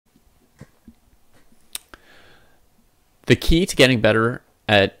The key to getting better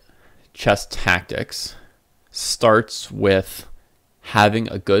at chess tactics starts with having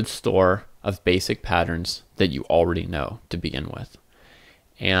a good store of basic patterns that you already know to begin with.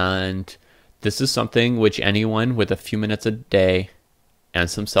 And this is something which anyone with a few minutes a day and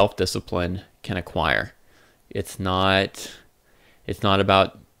some self-discipline can acquire. It's not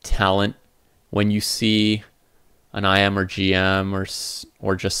about talent. When you see an IM or GM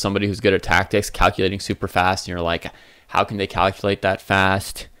or just somebody who's good at tactics calculating super fast, and you're like, how can they calculate that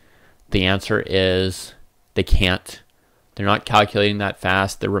fast? The answer is they can't. They're not calculating that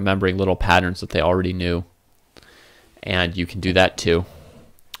fast. They're remembering little patterns that they already knew. And you can do that too.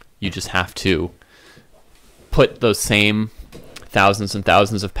 You just have to put those same thousands and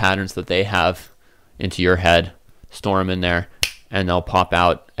thousands of patterns that they have into your head, store them in there, and they'll pop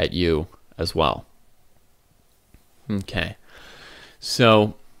out at you as well. Okay.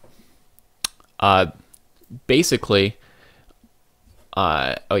 So basically,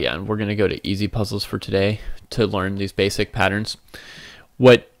 oh yeah, and we're going to go to easy puzzles for today to learn these basic patterns.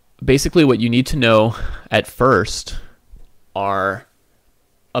 Basically what you need to know at first are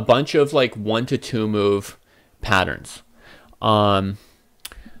a bunch of like 1 to 2 move patterns.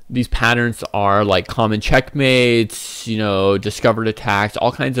 These patterns are like common checkmates, discovered attacks,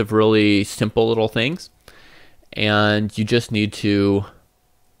 all kinds of really simple little things. And you just need to,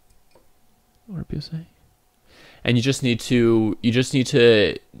 what are people saying? And you just need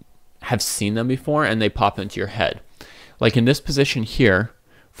to have seen them before, and they pop into your head. Like in this position here,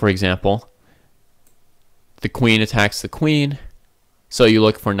 for example, the queen attacks the queen. So you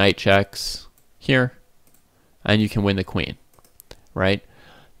look for knight checks here, and you can win the queen, right?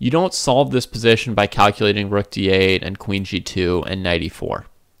 You don't solve this position by calculating rook d8 and queen g2 and knight e4,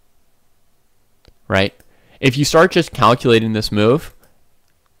 right? If you start just calculating this move,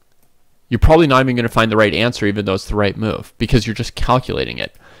 you're probably not even going to find the right answer, even though it's the right move, because you're just calculating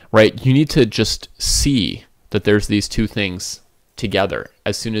it, right? You need to just see that there's these two things together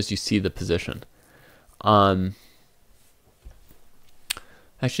as soon as you see the position. Actually,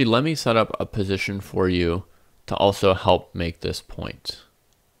 let me set up a position for you to also help make this point.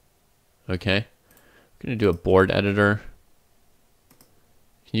 Okay, I'm going to do a board editor.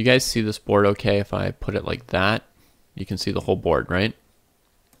 Can you guys see this board okay if I put it like that? You can see the whole board, right?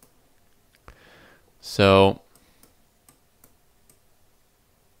 So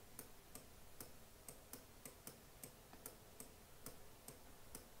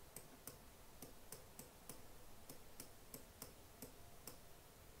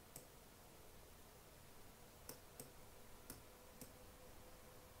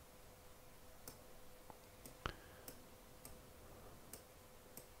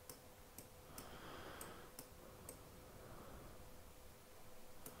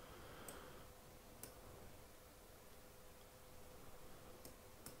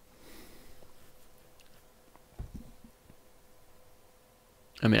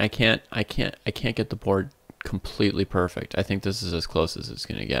I mean, I can't get the board completely perfect. I think this is as close as it's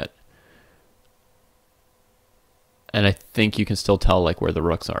going to get. And I think you can still tell like where the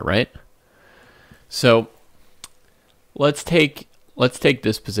rooks are, right? So let's take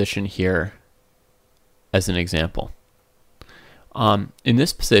this position here as an example. In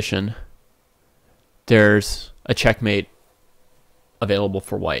this position, there's a checkmate available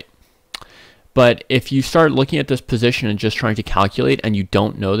for white. But if you start looking at this position and just trying to calculate and you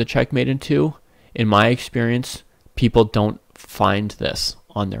don't know the checkmate in 2, in my experience, people don't find this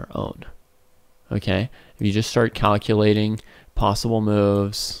on their own. Okay? If you just start calculating possible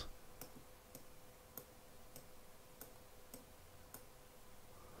moves,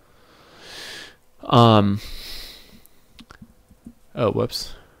 oh,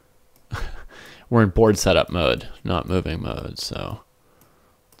 whoops. We're in board setup mode, not moving mode, so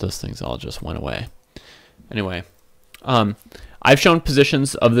those things all just went away. Anyway, I've shown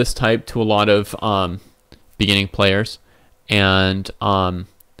positions of this type to a lot of beginning players, and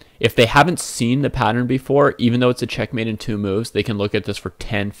if they haven't seen the pattern before, even though it's a checkmate in 2 moves, they can look at this for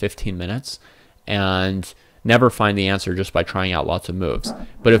 10-15 minutes and never find the answer just by trying out lots of moves.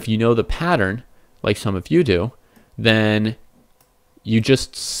 But if you know the pattern, like some of you do, then you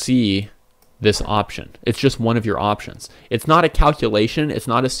just see this option. It's just one of your options. It's not a calculation. It's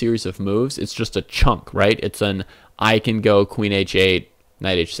not a series of moves. It's just a chunk, right? It's I can go queen h8,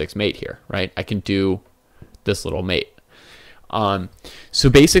 knight h6 mate here, right? I can do this little mate. So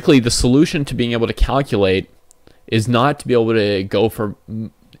basically the solution to being able to calculate is not to be able to go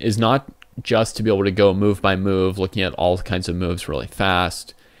is not just to be able to go move by move, looking at all kinds of moves really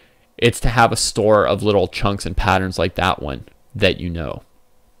fast. It's to have a store of little chunks and patterns like that one that you know.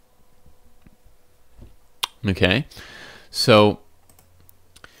 Okay, So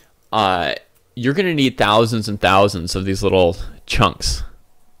you're going to need thousands and thousands of these little chunks.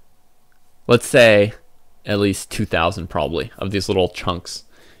 Let's say at least 2,000 probably of these little chunks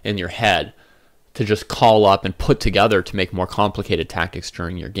in your head to just call up and put together to make more complicated tactics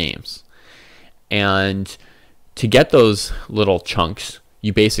during your games. And to get those little chunks,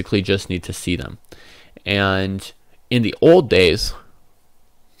 you basically just need to see them. And in the old days,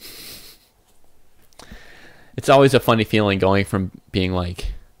 it's always a funny feeling going from being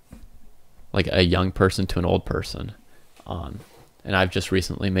like a young person to an old person. And I've just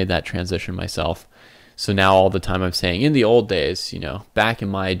recently made that transition myself. So now all the time I'm saying, in the old days, back in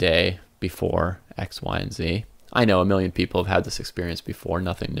my day, before X, Y, and Z. I know a million people have had this experience before,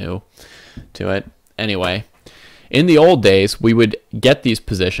 nothing new to it. Anyway, in the old days, we would get these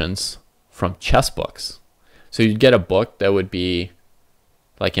positions from chess books. So you'd get a book that would be,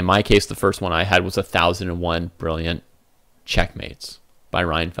 like in my case, the first one I had was 1001 Brilliant Checkmates by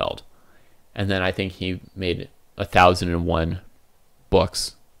Reinfeld. And then I think he made 1001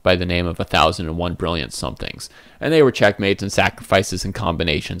 books by the name of 1001 Brilliant Somethings. And they were checkmates and sacrifices and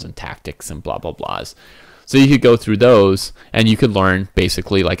combinations and tactics and blah, blah, blahs. So you could go through those and you could learn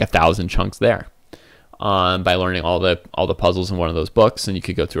basically like 1,000 chunks there by learning all the puzzles in one of those books. And you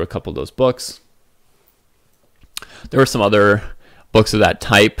could go through a couple of those books. There were some other books of that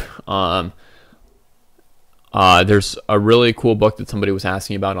type. There's a really cool book that somebody was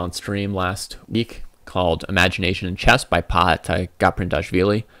asking about on stream last week called Imagination in Chess by Pahat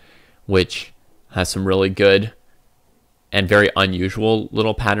Gaprindashvili, which has some really good and very unusual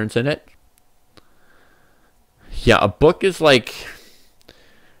little patterns in it. Yeah, a book is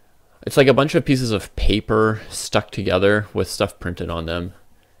it's like a bunch of pieces of paper stuck together with stuff printed on them.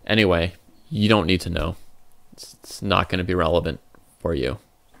 Anyway, you don't need to know. It's not going to be relevant for you.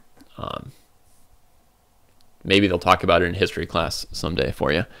 Maybe they'll talk about it in history class someday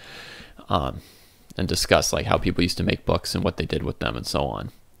for you. And discuss like how people used to make books and what they did with them and so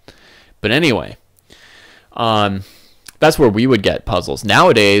on. But anyway, that's where we would get puzzles.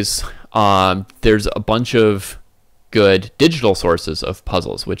 Nowadays, there's a bunch of good digital sources of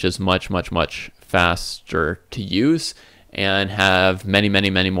puzzles, which is much, much, much faster to use and have many, many,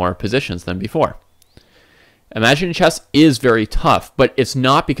 many more positions than before. Imagine Chess is very tough, but it's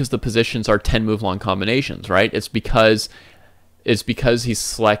not because the positions are 10 move long combinations, right? It's because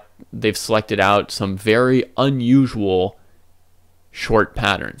they've selected out some very unusual short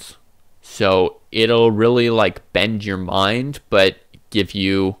patterns. So it'll really like bend your mind, but give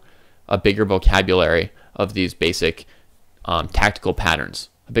you a bigger vocabulary of these basic tactical patterns,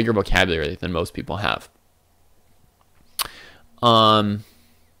 a bigger vocabulary than most people have.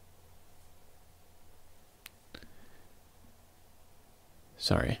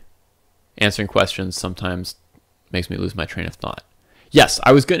 Sorry. Answering questions sometimes makes me lose my train of thought. Yes,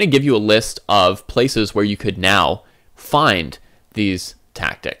 I was going to give you a list of places where you could now find these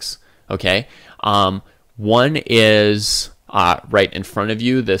tactics. Okay. One is right in front of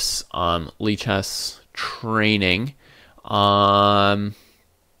you, this Lichess training. I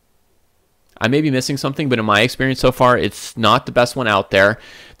may be missing something, but in my experience so far, it's not the best one out there.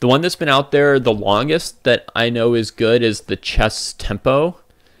 The one that's been out there the longest that I know is good is the Chess Tempo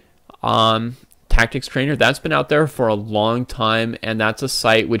tactics trainer. That's been out there for a long time, and that's a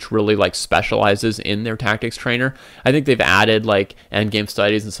site which really like specializes in their tactics trainer. I think they've added like endgame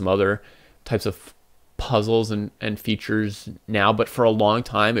studies and some other types of puzzles and features now, but for a long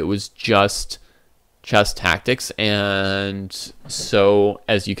time it was just chess tactics, and so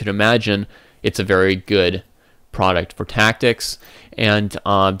as you can imagine, it's a very good product for tactics. And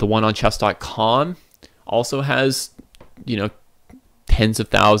the one on chess.com also has, tens of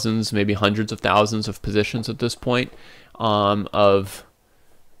thousands, maybe hundreds of thousands of positions at this point, of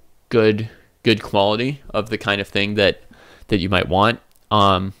good quality of the kind of thing that you might want.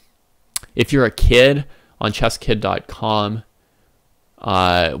 If you're a kid, on chesskid.com,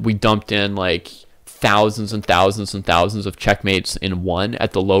 we dumped in like thousands and thousands and thousands of checkmates in one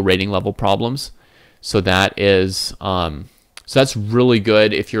at the low rating level problems. So that is so that's really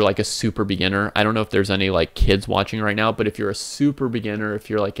good if you're like a super beginner. I don't know if there's any like kids watching right now, but if you're a super beginner, if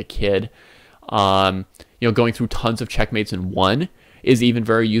you're like a kid, going through tons of checkmates in one is even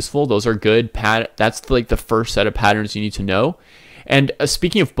very useful. Those are good. That's like the first set of patterns you need to know. And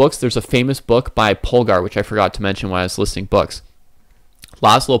speaking of books, there's a famous book by Polgar, which I forgot to mention when I was listing books.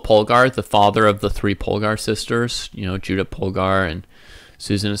 Laszlo Polgar, the father of the three Polgar sisters, Judith Polgar and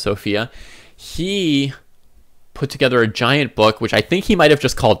Susan and Sophia, he put together a giant book, which I think he might have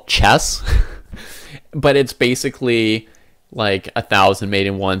just called Chess, but it's basically like 1,000 made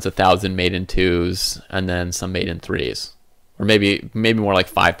in ones, 1,000 made in twos, and then some made in threes. or maybe more like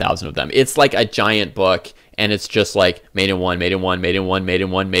 5,000 of them. It's like a giant book, and it's just like maiden one, maiden one, maiden one, maiden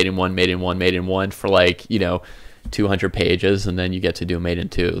one, maiden one, maiden one, maiden one for like, 200 pages, and then you get to do maiden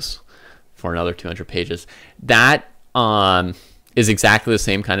twos for another 200 pages. That is exactly the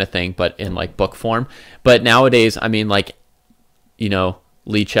same kind of thing, but in like book form. But nowadays, I mean, like,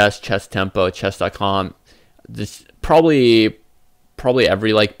 Lee Chess, Chess Tempo, Chess.com, this probably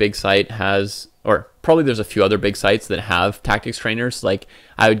every like big site has, or probably there's a few other big sites that have tactics trainers. Like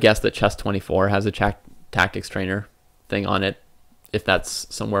I would guess that Chess24 has a tactics trainer thing on it, if that's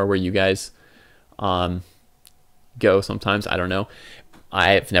somewhere where you guys go sometimes. I don't know.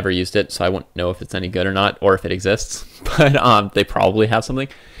 I've never used it, so I won't know if it's any good or not, or if it exists, but they probably have something.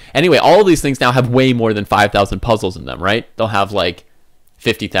 Anyway, all of these things now have way more than 5,000 puzzles in them, right? They'll have like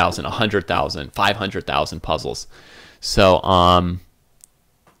 50,000, 100,000, 500,000 puzzles. So,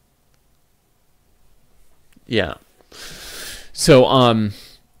 yeah. So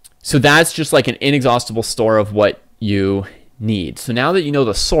that's just like an inexhaustible store of what you need. So now that you know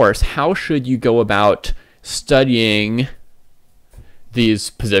the source, how should you go about studying these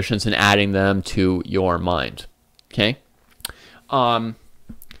positions and adding them to your mind? Okay. So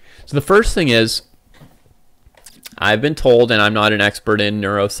the first thing is, I've been told, and I'm not an expert in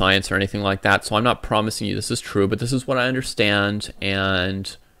neuroscience or anything like that, so I'm not promising you this is true, but this is what I understand,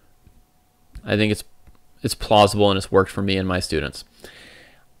 and I think it's plausible and it's worked for me and my students.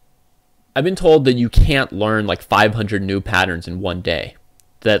 I've been told that you can't learn like 500 new patterns in one day,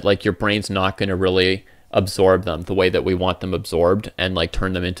 that like your brain's not going to really absorb them the way that we want them absorbed and like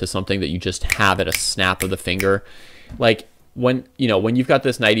turn them into something that you just have at a snap of the finger. Like when you've got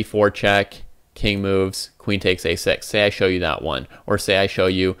this knight e4 check, king moves, queen takes a6, say I show you that one, or say I show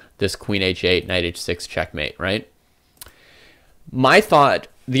you this queen h8, knight h6 checkmate, right? My thought,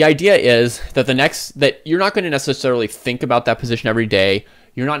 the idea is that that you're not going to necessarily think about that position every day.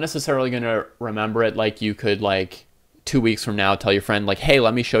 You're not necessarily going to remember it. Like you could like 2 weeks from now tell your friend like, hey,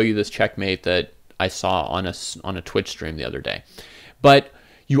 let me show you this checkmate that I saw on a Twitch stream the other day. But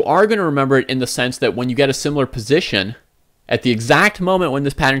you are going to remember it in the sense that when you get a similar position at the exact moment when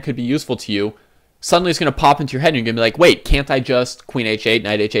this pattern could be useful to you, suddenly it's going to pop into your head and you're going to be like, wait, can't I just queen h8,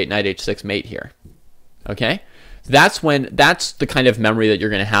 knight h8, knight h6 mate here? Okay? That's the kind of memory that you're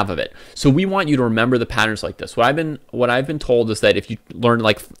going to have of it. So we want you to remember the patterns like this. What I've been told is that if you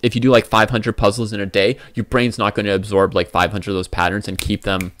do like 500 puzzles in a day, your brain's not going to absorb like 500 of those patterns and keep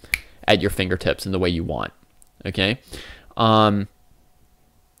them at your fingertips in the way you want. Okay?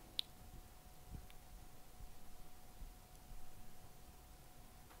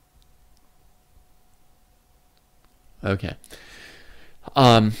 Okay.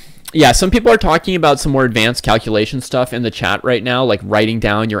 Yeah, some people are talking about some more advanced calculation stuff in the chat right now, like writing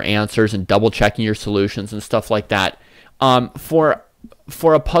down your answers and double checking your solutions and stuff like that. For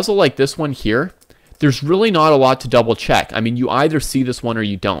a puzzle like this one here, there's really not a lot to double check. I mean, you either see this one or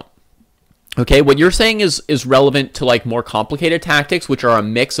you don't. Okay, what you're saying is relevant to like more complicated tactics, which are a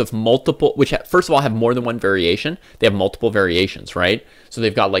mix of multiple, which first of all have more than one variation. They have multiple variations, right? So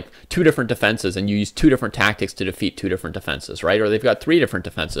they've got like 2 different defenses and you use 2 different tactics to defeat 2 different defenses, right? Or they've got 3 different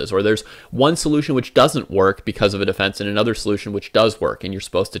defenses, or there's one solution which doesn't work because of a defense and another solution which does work, and you're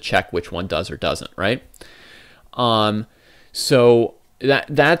supposed to check which one does or doesn't, right? So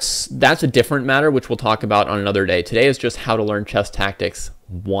that's a different matter, which we'll talk about on another day. Today is just how to learn chess tactics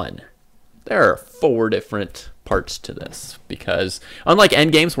 1. There are 4 different parts to this, because unlike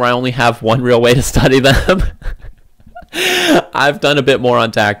endgames where I only have one real way to study them, I've done a bit more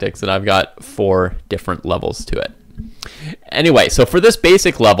on tactics and I've got 4 different levels to it. Anyway, so for this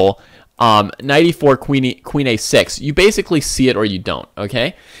basic level, knight e4, queen a6, you basically see it or you don't,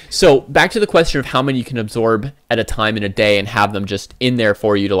 okay? So back to the question of how many you can absorb at a time in a day and have them just in there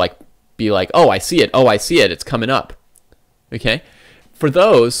for you to like be like, oh, I see it, it's coming up, okay? For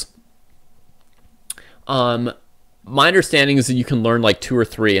those, my understanding is that you can learn like 2 or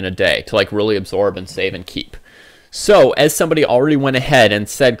 3 in a day to like really absorb and save and keep. So as somebody already went ahead and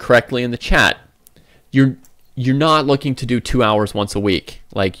said correctly in the chat, you're not looking to do 2 hours once a week.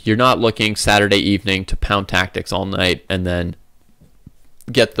 Like you're not looking Saturday evening to pound tactics all night and then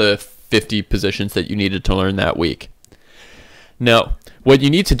get the 50 positions that you needed to learn that week. No, what you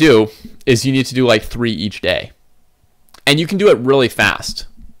need to do is you need to do like 3 each day, and you can do it really fast.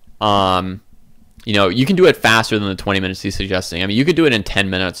 You can do it faster than the 20 minutes he's suggesting. I mean, you could do it in 10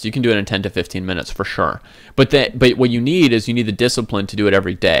 minutes. You can do it in 10 to 15 minutes for sure. But what you need is the discipline to do it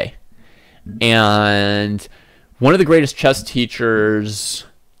every day. And one of the greatest chess teachers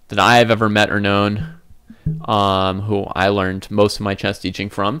that I have ever met or known, who I learned most of my chess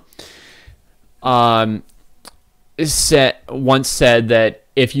teaching from, once said that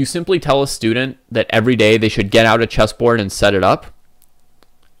if you simply tell a student that every day they should get out a chessboard and set it up,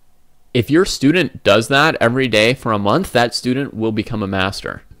 if your student does that every day for a month, that student will become a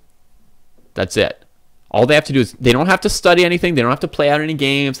master. That's it. All they have to do is, they don't have to study anything. They don't have to play out any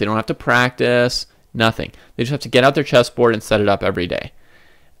games. They don't have to practice. Nothing. They just have to get out their chessboard and set it up every day.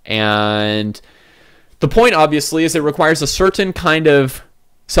 And the point, obviously, is it requires a certain kind of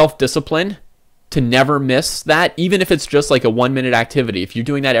self-discipline to never miss that, even if it's just like a 1-minute activity. If you're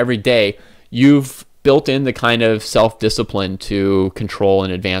doing that every day, you've built in the kind of self-discipline to control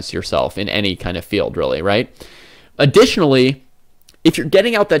and advance yourself in any kind of field, really, right? Additionally, if you're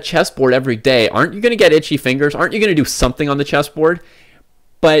getting out that chessboard every day, aren't you going to get itchy fingers? Aren't you going to do something on the chessboard?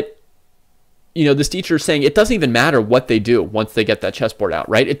 But, you know, this teacher is saying it doesn't even matter what they do once they get that chessboard out,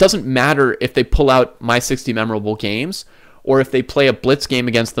 right? It doesn't matter if they pull out My 60 Memorable Games or if they play a blitz game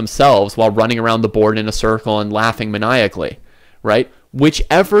against themselves while running around the board in a circle and laughing maniacally, right?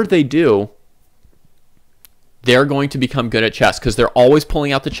 Whichever they do, they're going to become good at chess because they're always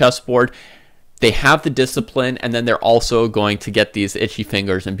pulling out the chessboard. They have the discipline, and then they're also going to get these itchy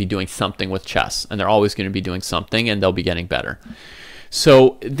fingers and be doing something with chess. And they're always going to be doing something, and they'll be getting better.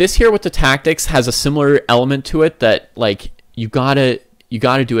 So this here with the tactics has a similar element to it that, like, you gotta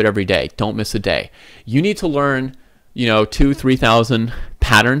do it every day. Don't miss a day. You need to learn, you know, 2,000-3,000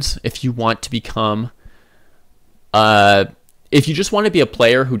 patterns if you want to become if you just want to be a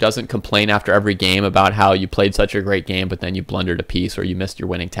player who doesn't complain after every game about how you played such a great game, but then you blundered a piece or you missed your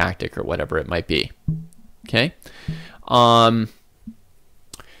winning tactic or whatever it might be. Okay.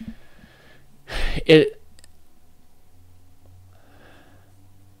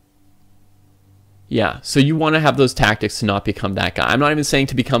 Yeah, so you want to have those tactics to not become that guy. I'm not even saying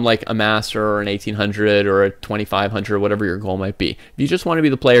to become like a master or an 1800 or a 2500 or whatever your goal might be. If you just want to be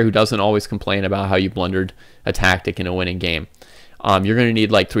the player who doesn't always complain about how you blundered a tactic in a winning game, you're going to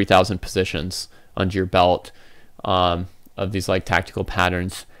need like 3,000 positions under your belt of these like tactical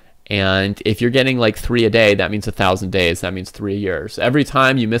patterns. And if you're getting like 3 a day, that means 1,000 days. That means 3 years. Every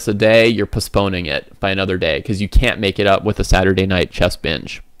time you miss a day, you're postponing it by another day because you can't make it up with a Saturday night chess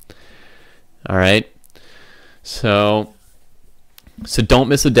binge. All right, so don't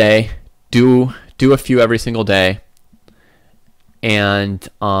miss a day. Do a few every single day. And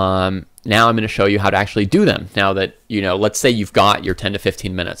now I'm going to show you how to actually do them. Now that, you know, let's say you've got your 10 to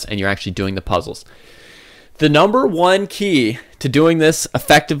 15 minutes and you're actually doing the puzzles. The number one key to doing this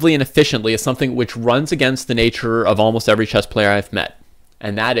effectively and efficiently is something which runs against the nature of almost every chess player I've met,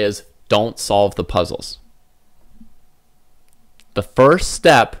 and that is don't solve the puzzles. The first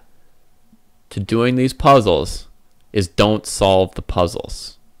step to doing these puzzles is don't solve the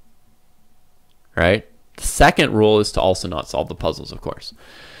puzzles, right? The second rule is to also not solve the puzzles, of course.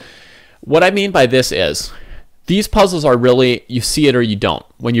 What I mean by this is these puzzles are really, you see it or you don't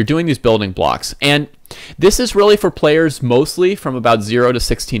when you're doing these building blocks. And this is really for players mostly from about 0 to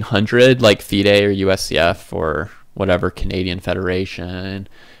 1600, like FIDE or USCF or whatever Canadian Federation,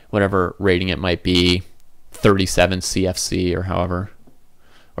 whatever rating it might be, 37 CFC or however,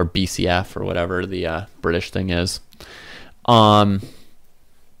 or BCF or whatever the British thing is.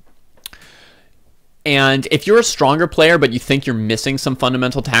 And if you're a stronger player but you think you're missing some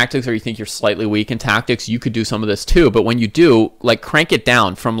fundamental tactics or you think you're slightly weak in tactics, you could do some of this too. But when you do, like, crank it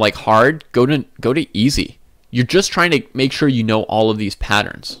down from like hard, go to easy. You're just trying to make sure you know all of these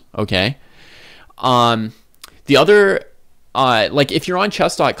patterns, okay? The other, like if you're on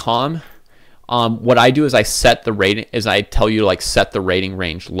chess.com, what I do is I set the rating, I tell you to like set the rating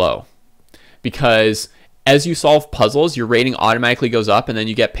range low, because as you solve puzzles, your rating automatically goes up and then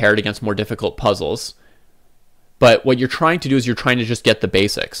you get paired against more difficult puzzles. But what you're trying to do is you're trying to just get the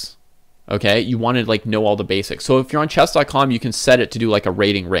basics. Okay? You want to like know all the basics. So if you're on chess.com, you can set it to do like a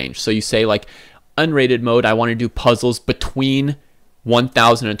rating range. So you say like unrated mode, I want to do puzzles between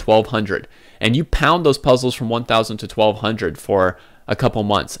 1,000 and 1,200. And you pound those puzzles from 1,000 to 1,200 for a couple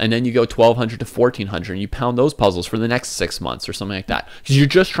months, and then you go 1,200 to 1,400 and you pound those puzzles for the next 6 months or something like that, because you're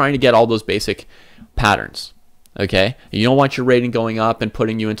just trying to get all those basic patterns. Okay, you don't want your rating going up and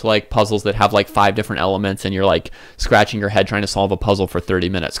putting you into like puzzles that have like 5 different elements and you're like scratching your head trying to solve a puzzle for 30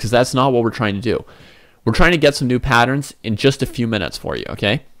 minutes, because that's not what we're trying to do. We're trying to get some new patterns in just a few minutes for you.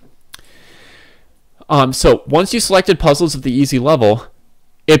 Okay, so once you selected puzzles of the easy level,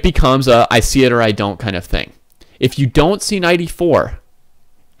 it becomes a I see it or I don't kind of thing. If you don't see 94,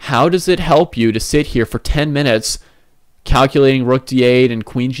 how does it help you to sit here for 10 minutes calculating rook d8 and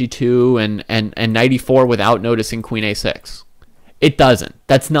queen g2 and 94 without noticing queen a6? It doesn't.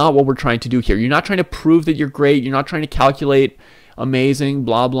 That's not what we're trying to do here. You're not trying to prove that you're great. You're not trying to calculate amazing,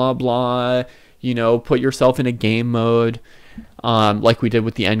 blah, blah, blah. you know, put yourself in a game mode, like we did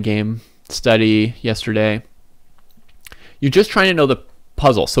with the endgame study yesterday. You're just trying to know the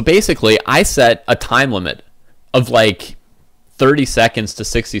puzzle. So basically, I set a time limit of like 30 seconds to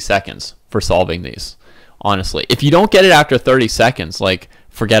 60 seconds for solving these. Honestly, if you don't get it after 30 seconds, like,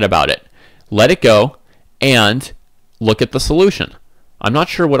 forget about it. Let it go and look at the solution. I'm not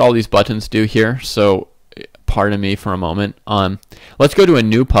sure what all these buttons do here, so pardon me for a moment. Let's go to a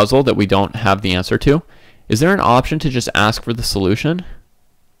new puzzle that we don't have the answer to. Is there an option to just ask for the solution?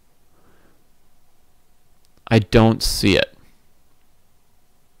 I don't see it.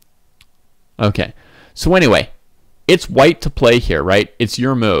 Okay, so anyway, it's white to play here, right? It's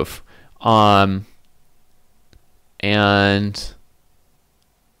your move. And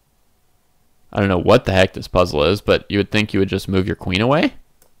I don't know what the heck this puzzle is, but you would think you would just move your queen away.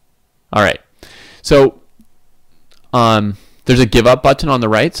 All right. So there's a give up button on the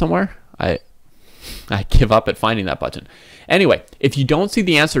right somewhere. I give up at finding that button. Anyway, if you don't see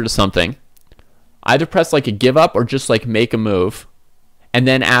the answer to something, either press like a give up or just like make a move and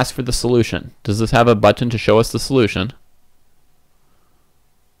then ask for the solution. Does this have a button to show us the solution?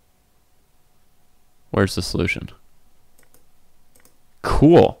 Where's the solution?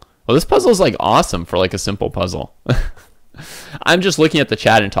 Cool. Well, this puzzle is like awesome for like a simple puzzle. I'm just looking at the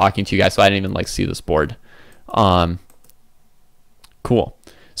chat and talking to you guys, so I didn't even like see this board. Cool.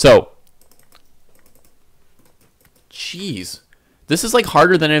 So, jeez, this is like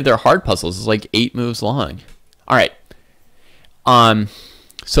harder than any of their hard puzzles. It's like 8 moves long. All right.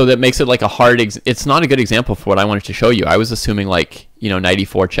 So that makes it like a hard. It's not a good example for what I wanted to show you. I was assuming like, you know, knight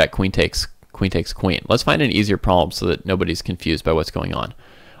e4 check, queen takes queen. Let's find an easier problem so that nobody's confused by what's going on.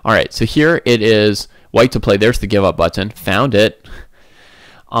 All right, so here it is white to play. There's the give up button. Found it.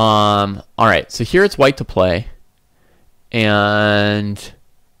 All right, so here it's white to play. And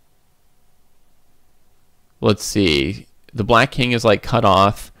let's see. The black king is like cut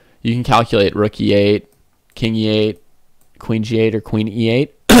off. You can calculate rook e8, king e8, queen g8, or queen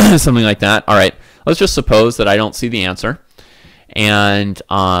e8, something like that. All right, let's just suppose that I don't see the answer. And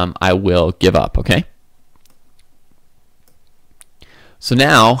I will give up, okay? So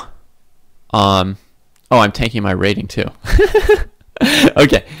now, oh, I'm tanking my rating too.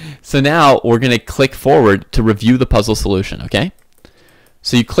 Okay, so now we're going to click forward to review the puzzle solution, okay?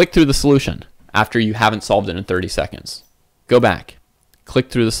 So you click through the solution after you haven't solved it in 30 seconds. Go back. Click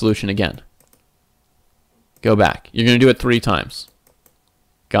through the solution again. Go back. You're going to do it 3 times.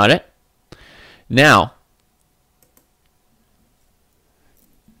 Got it? Now,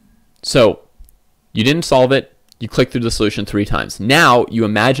 so you didn't solve it. You click through the solution 3 times. Now you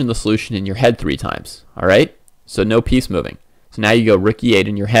imagine the solution in your head 3 times. All right? So no piece moving. So now you go rook e8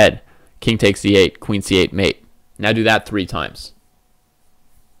 in your head. King takes e8, queen c8, mate. Now do that 3 times.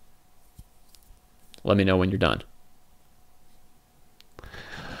 Let me know when you're done.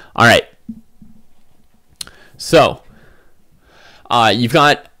 All right. So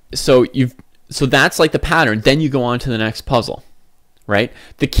so that's like the pattern. Then you go on to the next puzzle. Right?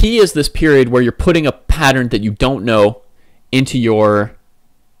 The key is this period where you're putting a pattern that you don't know into your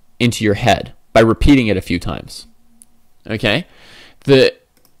head by repeating it a few times. Okay?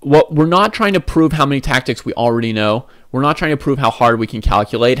 What we're not trying to prove how many tactics we already know. We're not trying to prove how hard we can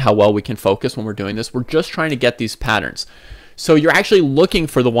calculate, how well we can focus when we're doing this. We're just trying to get these patterns. So you're actually looking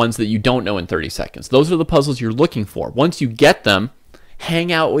for the ones that you don't know in 30 seconds. Those are the puzzles you're looking for. Once you get them,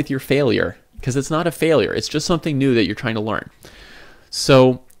 hang out with your failure, because it's not a failure. It's just something new that you're trying to learn.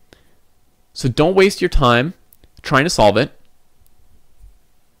 So don't waste your time trying to solve it,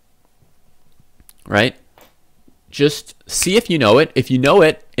 right? Just see if you know it. If you know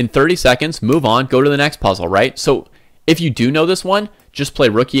it, in 30 seconds, move on, go to the next puzzle, right? So if you do know this one, just play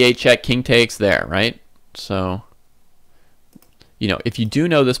rook e8 check, king takes there, right? So, you know, if you do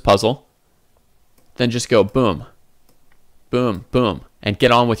know this puzzle, then just go boom, boom, boom, and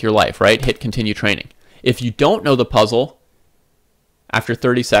get on with your life, right? Hit continue training. If you don't know the puzzle, after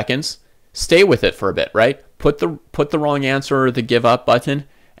 30 seconds, stay with it for a bit, right? Put the wrong answer or the give up button,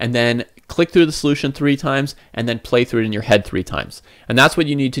 and then click through the solution 3 times, and then play through it in your head 3 times. And that's what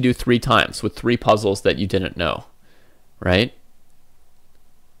you need to do 3 times with 3 puzzles that you didn't know, right?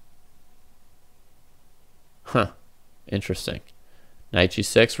 Huh, interesting. Knight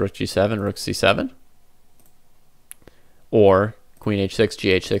g6, rook g7, rook c7. Or queen h6,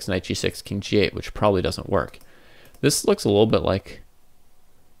 gh6, knight g6, king g8, which probably doesn't work. This looks a little bit like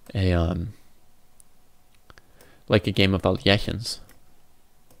a game of Aljechen's.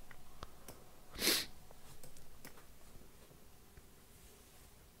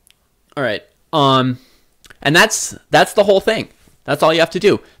 All right. And that's the whole thing. That's all you have to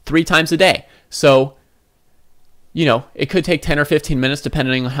do. 3 times a day. So, you know, it could take 10 or 15 minutes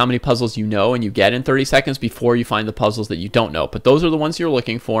depending on how many puzzles you know and you get in 30 seconds before you find the puzzles that you don't know. But those are the ones you're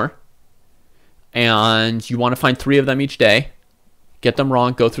looking for. And you want to find 3 of them each day. Get them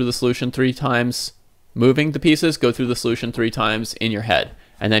wrong, go through the solution 3 times, moving the pieces, go through the solution 3 times in your head,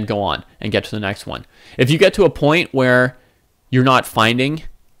 and then go on and get to the next one. If you get to a point where you're not finding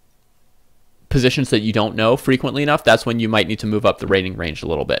positions that you don't know frequently enough, that's when you might need to move up the rating range a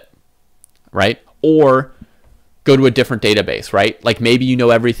little bit, right? Or go to a different database, right? Like maybe you know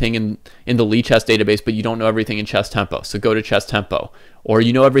everything in the Lichess database, but you don't know everything in Chess Tempo. So go to Chess Tempo. Or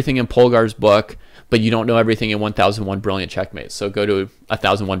you know everything in Polgar's book, but you don't know everything in 1001 Brilliant Checkmates. So go to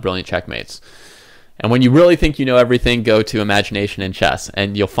 1001 Brilliant Checkmates. And when you really think you know everything, go to Imagination in Chess,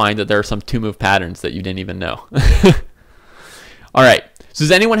 and you'll find that there are some 2-move patterns that you didn't even know. All right. So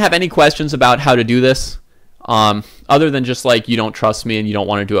does anyone have any questions about how to do this? Other than just like you don't trust me and you don't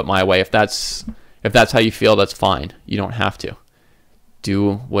want to do it my way. If that's how you feel, that's fine. You don't have to.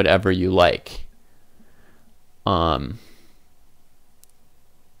 Do whatever you like.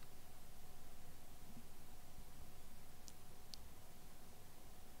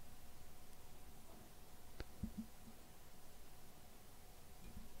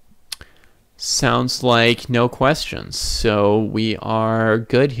 Sounds like no questions. So we are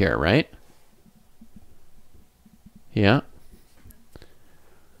good here, right? Yeah.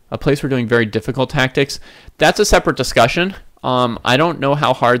 A place we're doing very difficult tactics. That's a separate discussion. I don't know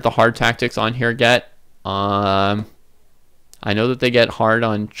how hard the hard tactics on here get. I know that they get hard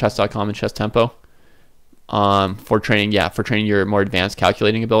on chess.com and Chess Tempo. For training your more advanced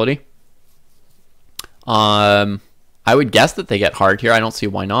calculating ability. I would guess that they get hard here. I don't see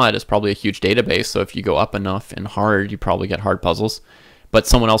why not. It's probably a huge database, so if you go up enough in hard, you probably get hard puzzles. But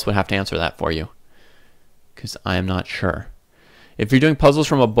someone else would have to answer that for you, because I am not sure. If you're doing puzzles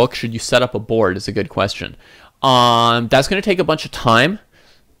from a book, should you set up a board is a good question. That's going to take a bunch of time.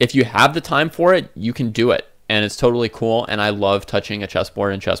 If you have the time for it, you can do it, and it's totally cool, and I love touching a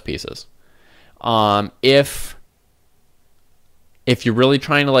chessboard and chess pieces. If you're really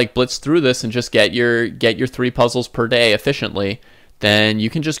trying to like blitz through this and just get your 3 puzzles per day efficiently, then you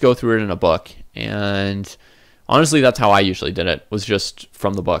can just go through it in a book. And honestly, that's how I usually did it, was just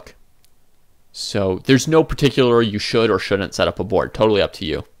from the book. So there's no particular you should or shouldn't set up a board. Totally up to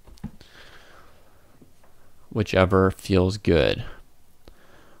you. Whichever feels good.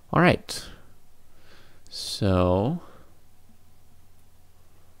 All right. So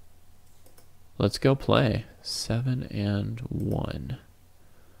let's go play. 7 and 1.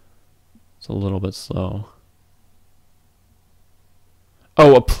 It's a little bit slow.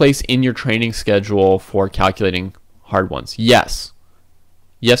 Oh, a place in your training schedule for calculating hard ones. Yes.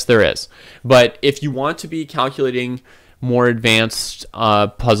 Yes, there is. But if you want to be calculating more advanced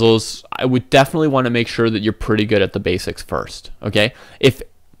puzzles, I would definitely want to make sure that you're pretty good at the basics first. Okay? If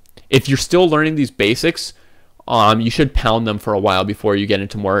you're still learning these basics, you should pound them for a while before you get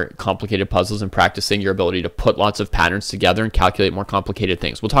into more complicated puzzles and practicing your ability to put lots of patterns together and calculate more complicated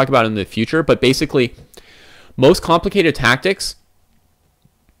things. We'll talk about it in the future, but basically, most complicated tactics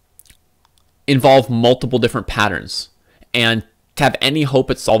involve multiple different patterns. And to have any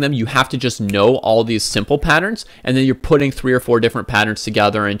hope at solving them, you have to just know all these simple patterns, and then you're putting 3 or 4 different patterns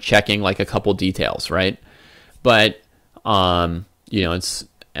together and checking like a couple details, right? But, you know,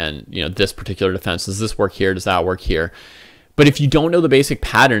 this particular defense, does this work here? Does that work here? But if you don't know the basic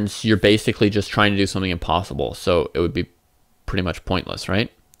patterns, you're basically just trying to do something impossible. So it would be pretty much pointless,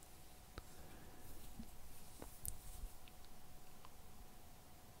 right?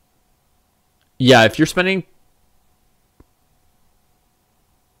 Yeah, if you're spending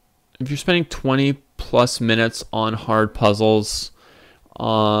 20 plus minutes on hard puzzles,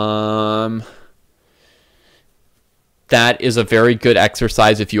 that is a very good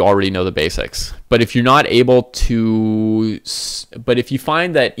exercise if you already know the basics. But if you're not able to, but if you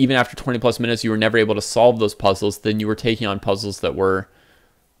find that even after 20 plus minutes you were never able to solve those puzzles, then you were taking on puzzles that were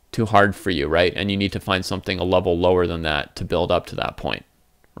too hard for you, right? And you need to find something a level lower than that to build up to that point,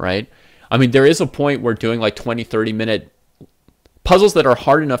 right? I mean, there is a point where doing like 20, 30 minute puzzles that are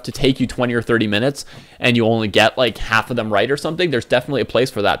hard enough to take you 20 or 30 minutes and you only get like half of them right or something, there's definitely a place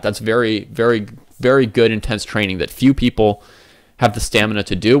for that. That's very, very, very good intense training that few people have the stamina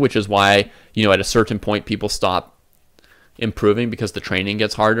to do, which is why, you know, at a certain point people stop improving because the training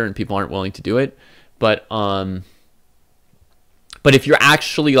gets harder and people aren't willing to do it. But if you're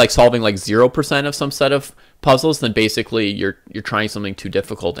actually like solving like 0% of some set of puzzles, then basically you're trying something too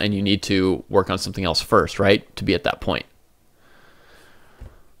difficult and you need to work on something else first, right? To be at that point.